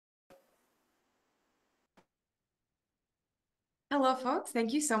Hello, folks.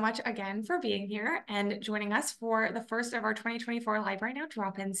 Thank you so much again for being here and joining us for the first of our 2024 Library Now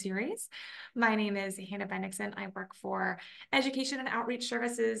Drop-In series. My name is Hannah Bendixson. I work for Education and Outreach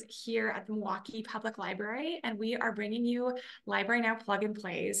Services here at the Milwaukee Public Library, and we are bringing you Library Now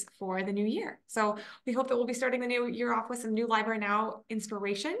Plug-and-Plays for the new year. So we hope that we'll be starting the new year off with some new Library Now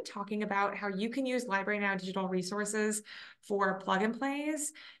inspiration, talking about how you can use Library Now digital resources for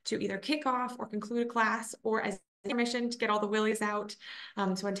plug-and-plays to either kick off or conclude a class, or as mission to get all the willies out.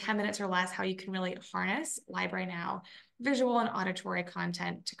 So in 10 minutes or less, how you can really harness Library Now visual and auditory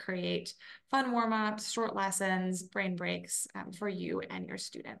content to create fun warm-ups, short lessons, brain breaks for you and your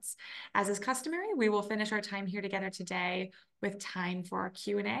students. As is customary, we will finish our time here together today with time for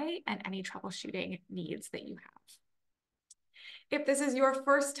Q&A and any troubleshooting needs that you have. If this is your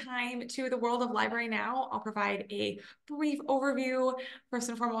first time to the world of Library Now, I'll provide a brief overview. First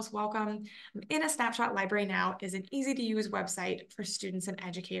and foremost, welcome. In a snapshot, Library Now is an easy-to-use website for students and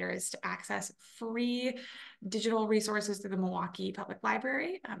educators to access free digital resources through the Milwaukee Public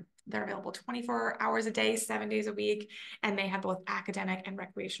Library. They're available 24 hours a day, 7 days a week, and they have both academic and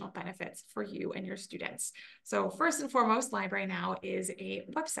recreational benefits for you and your students. So first and foremost, Library Now is a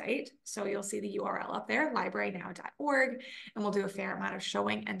website. So you'll see the URL up there, librarynow.org, and we'll do a fair amount of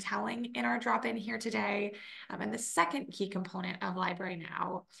showing and telling in our drop-in here today. And the second key component of Library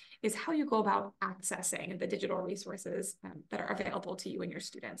Now is how you go about accessing the digital resources that are available to you and your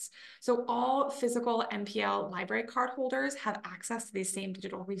students. So all physical MPL library card holders have access to these same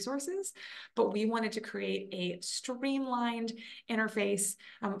digital resources, but we wanted to create a streamlined interface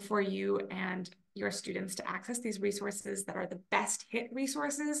for you and your students to access these resources that are the best hit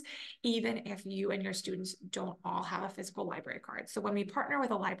resources, even if you and your students don't all have a physical library card. So when we partner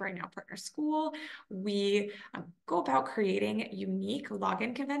with a Library Now partner school, we go about creating unique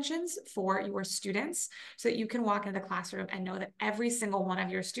login conventions for your students so that you can walk into the classroom and know that every single one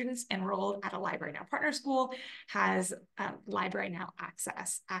of your students enrolled at a Library Now partner school has Library Now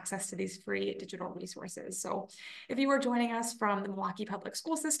access to these free digital resources. So if you are joining us from the Milwaukee Public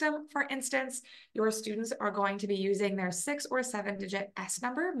School System, for instance, your students are going to be using their 6 or 7-digit S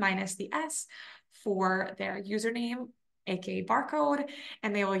number minus the S for their username, aka barcode,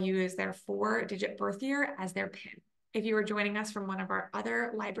 and they will use their 4-digit birth year as their PIN. If you are joining us from one of our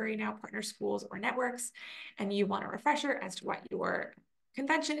other Library Now partner schools or networks, and you want a refresher as to what your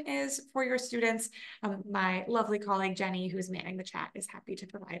convention is for your students, my lovely colleague Jenny, who's manning the chat, is happy to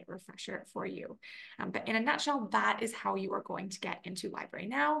provide a refresher for you. But in a nutshell, that is how you are going to get into Library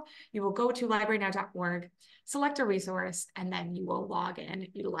Now. You will go to librarynow.org, select a resource, and then you will log in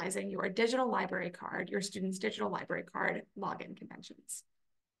utilizing your digital library card, your student's digital library card login conventions.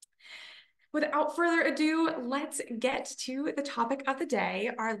 Without further ado, let's get to the topic of the day,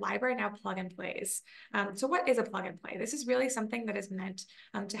 our Library Now Plug-and-Plays. So what is a plug-and-play? This is really something that is meant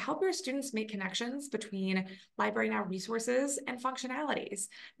to help your students make connections between Library Now resources and functionalities.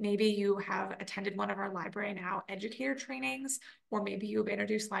 Maybe you have attended one of our Library Now educator trainings, or maybe you've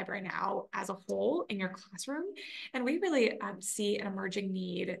introduced Library Now as a whole in your classroom. And we really see an emerging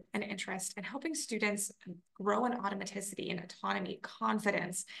need and interest in helping students grow in automaticity and autonomy,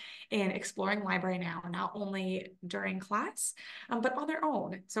 confidence in exploring Library Now, not only during class, but on their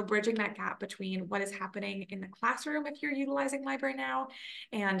own. So bridging that gap between what is happening in the classroom if you're utilizing Library Now,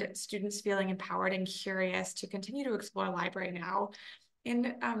 and students feeling empowered and curious to continue to explore Library Now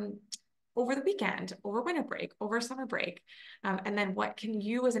in over the weekend, over winter break, over summer break. And then what can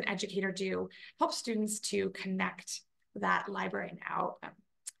you as an educator do? Help students to connect that Library Now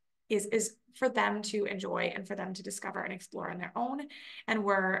is for them to enjoy and for them to discover and explore on their own. And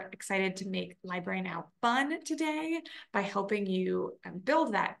we're excited to make Library Now fun today by helping you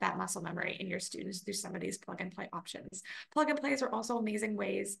build that muscle memory in your students through some of these plug-and-play options. Plug-and-plays are also amazing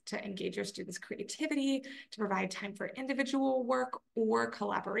ways to engage your students' creativity, to provide time for individual work or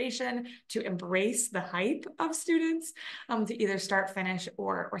collaboration, to embrace the hype of students, to either start, finish,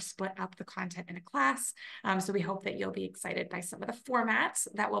 or split up the content in a class. So we hope that you'll be excited by some of the formats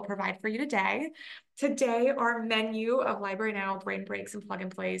that we'll provide for you today. Today, our menu of Library Now brain breaks and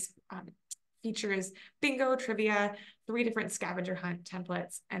plug-and-plays features bingo, trivia, 3 different scavenger hunt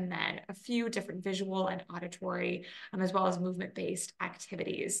templates, and then a few different visual and auditory, as well as movement-based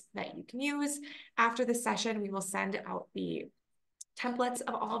activities that you can use. After the session, we will send out the templates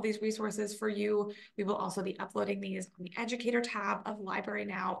of all of these resources for you. We will also be uploading these on the educator tab of Library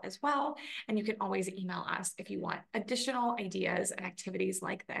Now as well. And you can always email us if you want additional ideas and activities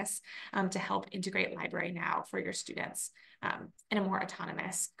like this to help integrate Library Now for your students in a more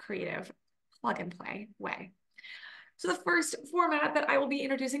autonomous, creative, plug-and-play way. So the first format that I will be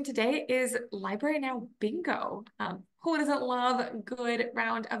introducing today is LibraryNow Bingo. Who doesn't love a good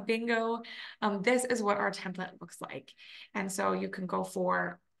round of bingo? This is what our template looks like. And so you can go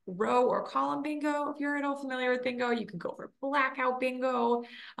for row or column bingo if you're at all familiar with bingo. You can go for blackout bingo.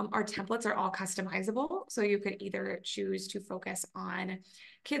 Our templates are all customizable. So you could either choose to focus on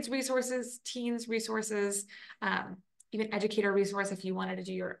kids resources, teens resources, even educator resource if you wanted to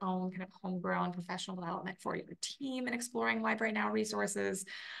do your own kind of homegrown professional development for your team and exploring LibraryNow resources.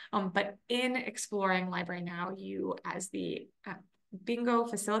 But in exploring LibraryNow, you as the bingo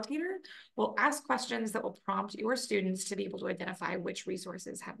facilitator will ask questions that will prompt your students to be able to identify which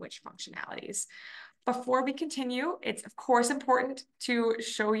resources have which functionalities. Before we continue, it's of course important to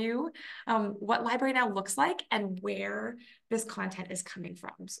show you what LibraryNow looks like and where this content is coming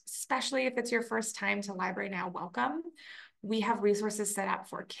from, especially if it's your first time to LibraryNow. Welcome. We have resources set up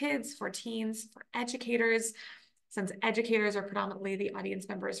for kids, for teens, for educators. Since educators are predominantly the audience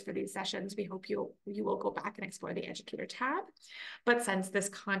members for these sessions, we hope you will go back and explore the educator tab. But since this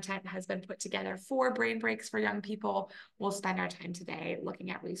content has been put together for brain breaks for young people, we'll spend our time today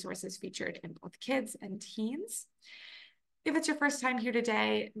looking at resources featured in both kids and teens. If it's your first time here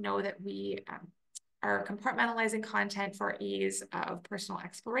today, know that we are compartmentalizing content for ease of personal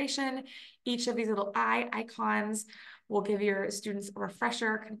exploration. Each of these little eye icons will give your students a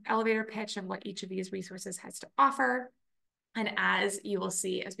refresher, kind of elevator pitch of what each of these resources has to offer. And as you will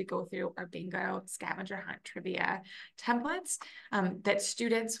see as we go through our bingo, scavenger hunt, trivia templates, that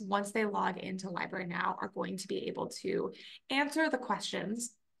students, once they log into LibraryNow, are going to be able to answer the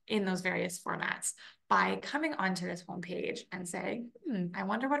questions in those various formats by coming onto this homepage and saying, I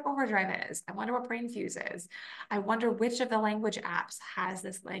wonder what Overdrive is. I wonder what BrainFuse is. I wonder which of the language apps has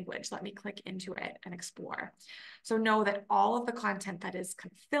this language. Let me click into it and explore. So know that all of the content that is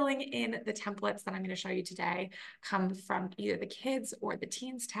kind of filling in the templates that I'm going to show you today come from either the kids or the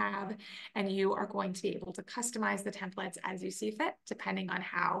teens tab, and you are going to be able to customize the templates as you see fit, depending on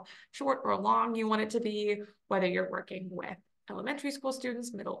how short or long you want it to be, whether you're working with elementary school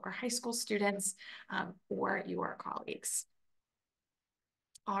students, middle or high school students, or your colleagues.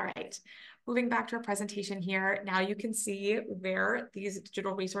 All right, moving back to our presentation here. Now you can see where these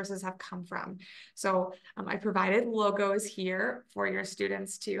digital resources have come from. So I provided logos here for your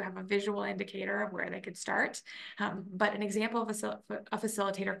students to have a visual indicator of where they could start. But an example of a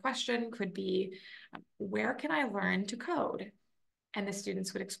facilitator question could be, where can I learn to code? And the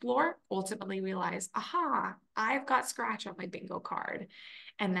students would explore, ultimately realize, aha, I've got Scratch on my bingo card.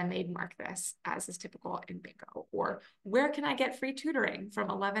 And then they'd mark this as is typical in bingo. Or where can I get free tutoring from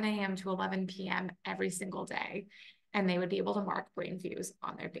 11 a.m. to 11 p.m. every single day? And they would be able to mark BrainFuse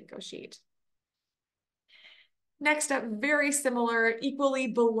on their bingo sheet. Next up, very similar, equally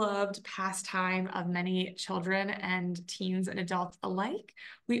beloved pastime of many children and teens and adults alike.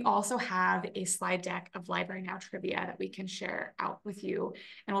 We also have a slide deck of LibraryNow trivia that we can share out with you,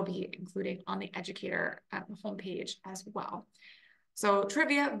 and we'll be including on the educator homepage as well. So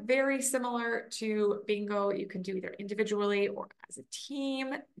trivia, very similar to bingo. You can do either individually or as a team.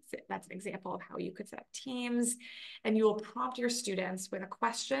 That's an example of how you could set up teams. And you will prompt your students with a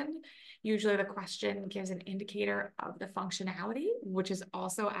question. Usually the question gives an indicator of the functionality, which is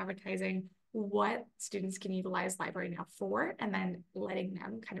also advertising what students can utilize LibraryNow for, and then letting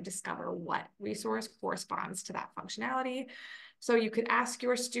them kind of discover what resource corresponds to that functionality. So you could ask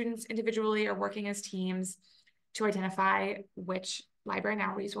your students individually or working as teams to identify which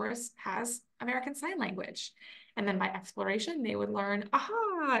LibraryNow resource has American Sign Language. And then by exploration, they would learn,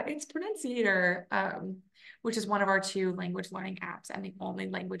 aha, it's Pronunciator, which is one of our 2 language learning apps and the only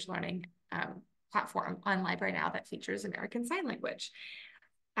language learning platform on LibraryNow that features American Sign Language.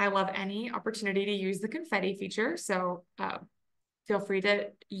 I love any opportunity to use the confetti feature, so feel free to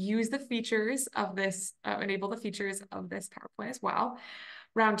use the features of this, enable the features of this PowerPoint as well.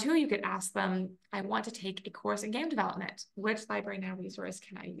 Round 2, you could ask them, I want to take a course in game development. Which LibraryNow resource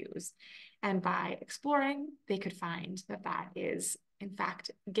can I use? And by exploring, they could find that that is, in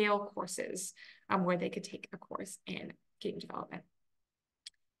fact, Gale courses where they could take a course in game development.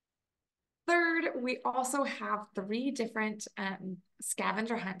 Third, we also have 3 different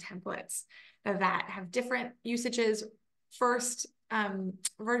scavenger hunt templates that have different usages. First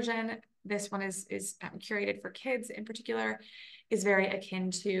version, this one is curated for kids in particular, is very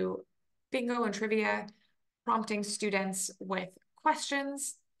akin to bingo and trivia, prompting students with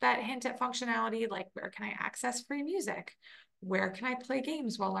questions that hint at functionality, like where can I access free music? Where can I play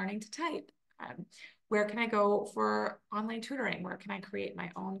games while learning to type? Where can I go for online tutoring? Where can I create my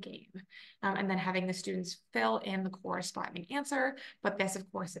own game? And then having the students fill in the corresponding answer, but this,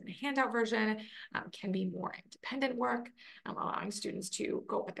 of course, in the handout version can be more independent work, allowing students to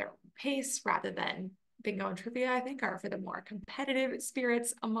go at their own pace rather than bingo and trivia, I think, are for the more competitive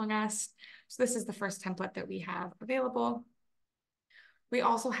spirits among us. So this is the first template that we have available. We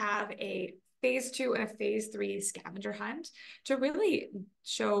also have a phase 2 and a phase 3 scavenger hunt to really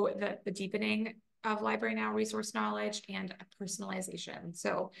show the deepening of LibraryNow resource knowledge and personalization.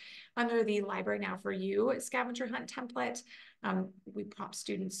 So under the LibraryNow for You scavenger hunt template, we prompt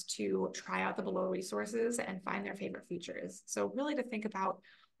students to try out the below resources and find their favorite features. So really to think about,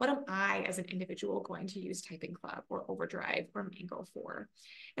 what am I as an individual going to use Typing Club or Overdrive or Mango for?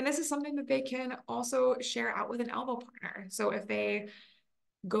 And this is something that they can also share out with an elbow partner. So if they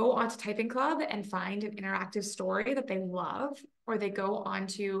go onto Typing Club and find an interactive story that they love, or they go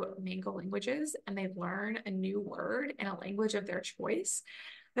onto Mango Languages and they learn a new word in a language of their choice,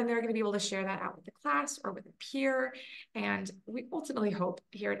 then they're going to be able to share that out with the class or with a peer. And we ultimately hope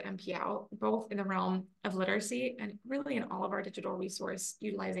here at MPL, both in the realm of literacy and really in all of our digital resource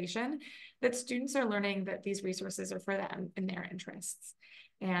utilization, that students are learning that these resources are for them and their interests.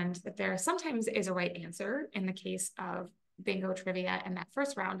 And that there sometimes is a right answer in the case of bingo, trivia, and that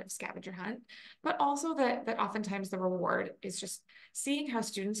first round of scavenger hunt, but also that oftentimes the reward is just seeing how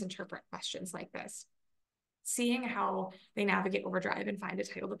students interpret questions like this, seeing how they navigate Overdrive and find a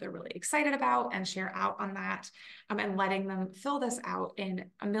title that they're really excited about and share out on that, and letting them fill this out in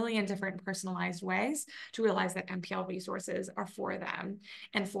a million different personalized ways to realize that MPL resources are for them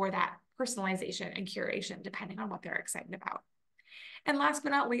and for that personalization and curation, depending on what they're excited about. And last but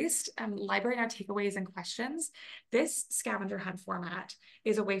not least, LibraryNow takeaways and questions. This scavenger hunt format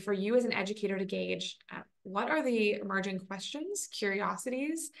is a way for you as an educator to gauge what are the emerging questions,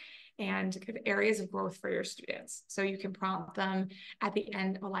 curiosities, and kind of areas of growth for your students. So you can prompt them at the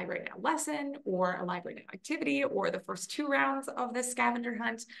end of a LibraryNow lesson or a LibraryNow activity or the first 2 rounds of this scavenger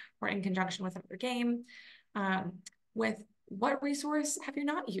hunt or in conjunction with another game with what resource have you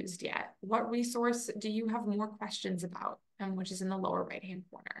not used yet? What resource do you have more questions about? Which is in the lower right-hand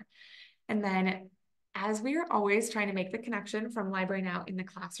corner. And then as we are always trying to make the connection from LibraryNow in the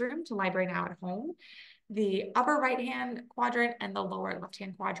classroom to LibraryNow at home, the upper right-hand quadrant and the lower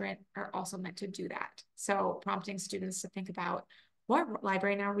left-hand quadrant are also meant to do that. So prompting students to think about, what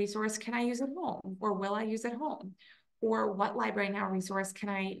LibraryNow resource can I use at home, or will I use at home? Or what LibraryNow resource can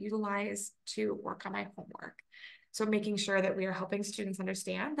I utilize to work on my homework? So making sure that we are helping students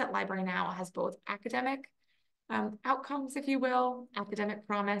understand that LibraryNow has both academic outcomes, if you will, academic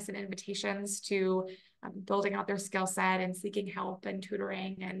promise and invitations to building out their skill set and seeking help and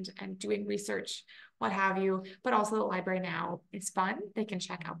tutoring and doing research, what have you, but also the LibraryNow is fun. They can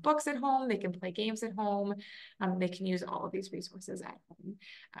check out books at home, they can play games at home, they can use all of these resources at home.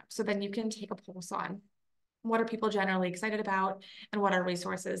 So then you can take a pulse on what are people generally excited about and what are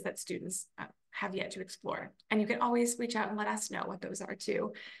resources that students have yet to explore. And you can always reach out and let us know what those are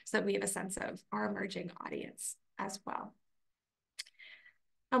too, so that we have a sense of our emerging audience as well.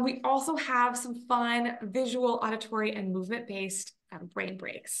 And we also have some fun visual, auditory, and movement-based brain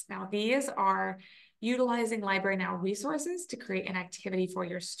breaks. Now, these are utilizing LibraryNow resources to create an activity for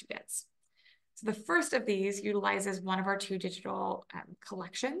your students. So the first of these utilizes one of our 2 digital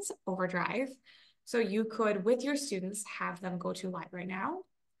collections, Overdrive. So you could, with your students, have them go to LibraryNow,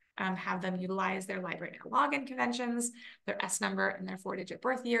 have them utilize their LibraryNow login conventions, their S number and their 4-digit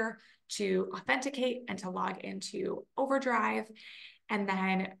birth year to authenticate and to log into Overdrive. And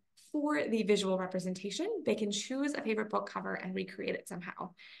then for the visual representation, they can choose a favorite book cover and recreate it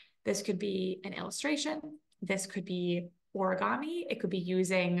somehow. This could be an illustration. This could be origami. It could be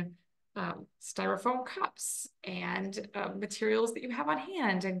using styrofoam cups and materials that you have on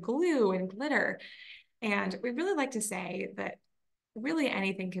hand and glue and glitter. And we really like to say that really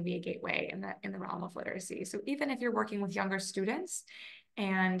anything can be a gateway in the realm of literacy. So even if you're working with younger students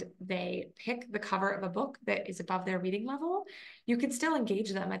and they pick the cover of a book that is above their reading level, you can still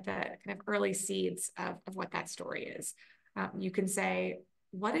engage them at the kind of early seeds of what that story is. You can say,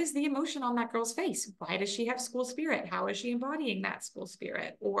 what is the emotion on that girl's face? Why does she have school spirit? How is she embodying that school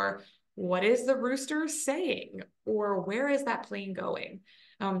spirit? Or what is the rooster saying? Or where is that plane going?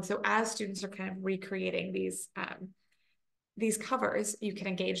 So as students are kind of recreating these covers, you can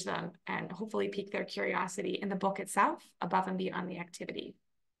engage them and hopefully pique their curiosity in the book itself above and beyond the activity.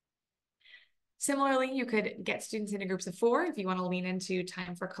 Similarly, you could get students into groups of 4 if you want to lean into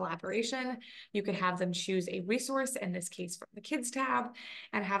time for collaboration. You could have them choose a resource, in this case from the Kids tab,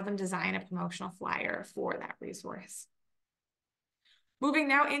 and have them design a promotional flyer for that resource. Moving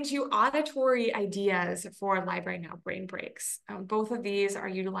now into auditory ideas for LibraryNow Brain Breaks. Both of these are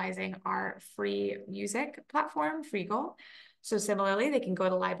utilizing our free music platform, Freegal. So similarly, they can go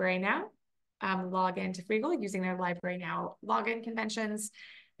to LibraryNow, log into Freegal using their LibraryNow login conventions.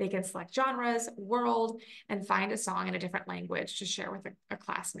 They can select genres, world, and find a song in a different language to share with a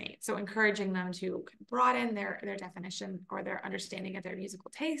classmate. So encouraging them to broaden their definition or their understanding of their musical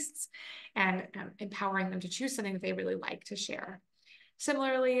tastes, and empowering them to choose something that they really like to share.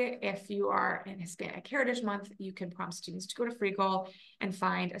 Similarly, if you are in Hispanic Heritage Month, you can prompt students to go to Freegal and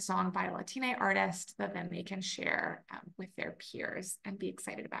find a song by a Latina artist that then they can share with their peers and be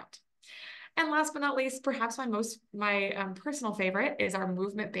excited about. And last but not least, perhaps my personal favorite is our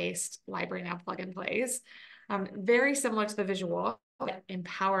movement-based LibraryNow Plug-N-Plays. Very similar to the visual,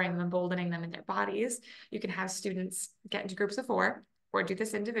 empowering them, emboldening them in their bodies. You can have students get into groups of 4 or do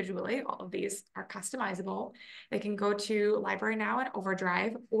this individually. All of these are customizable. They can go to LibraryNow and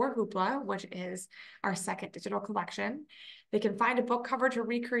Overdrive or Hoopla, which is our second digital collection. They can find a book cover to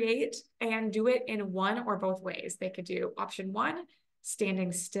recreate and do it in one or both ways. They could do option 1,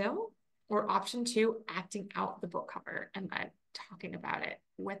 standing still, or option 2, acting out the book cover and then talking about it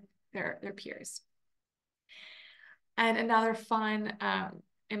with their peers. And another fun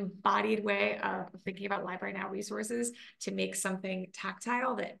embodied way of thinking about LibraryNow resources to make something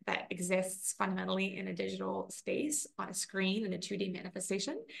tactile that exists fundamentally in a digital space on a screen in a 2D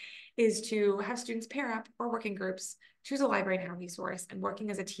manifestation is to have students pair up or work in groups, choose a LibraryNow resource, and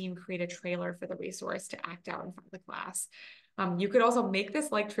working as a team create a trailer for the resource to act out in front of the class. You could also make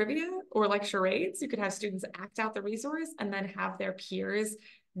this like trivia or like charades. You could have students act out the resource and then have their peers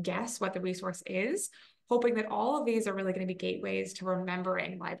guess what the resource is, hoping that all of these are really going to be gateways to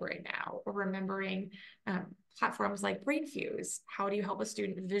remembering LibraryNow or remembering platforms like BrainFuse. How do you help a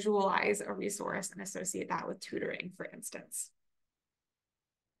student visualize a resource and associate that with tutoring, for instance?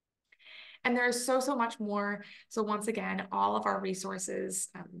 And there's so much more. So once again, all of our resources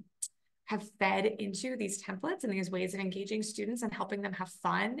have fed into these templates and these ways of engaging students and helping them have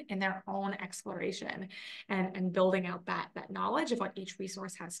fun in their own exploration and building out that knowledge of what each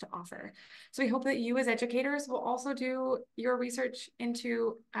resource has to offer. So we hope that you as educators will also do your research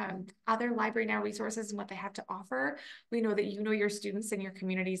into other LibraryNow resources and what they have to offer. We know that you know your students and your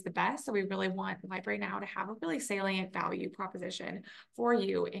communities the best, so we really want LibraryNow to have a really salient value proposition for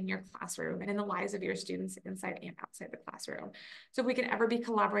you in your classroom and in the lives of your students inside and outside the classroom. So if we can ever be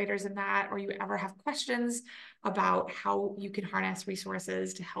collaborators in that, or you ever have questions about how you can harness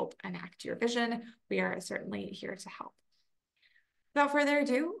resources to help enact your vision, we are certainly here to help. Without further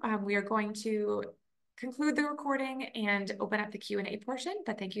ado, we are going to conclude the recording and open up the Q&A portion,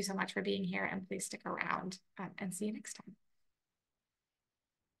 but thank you so much for being here, and please stick around and see you next time.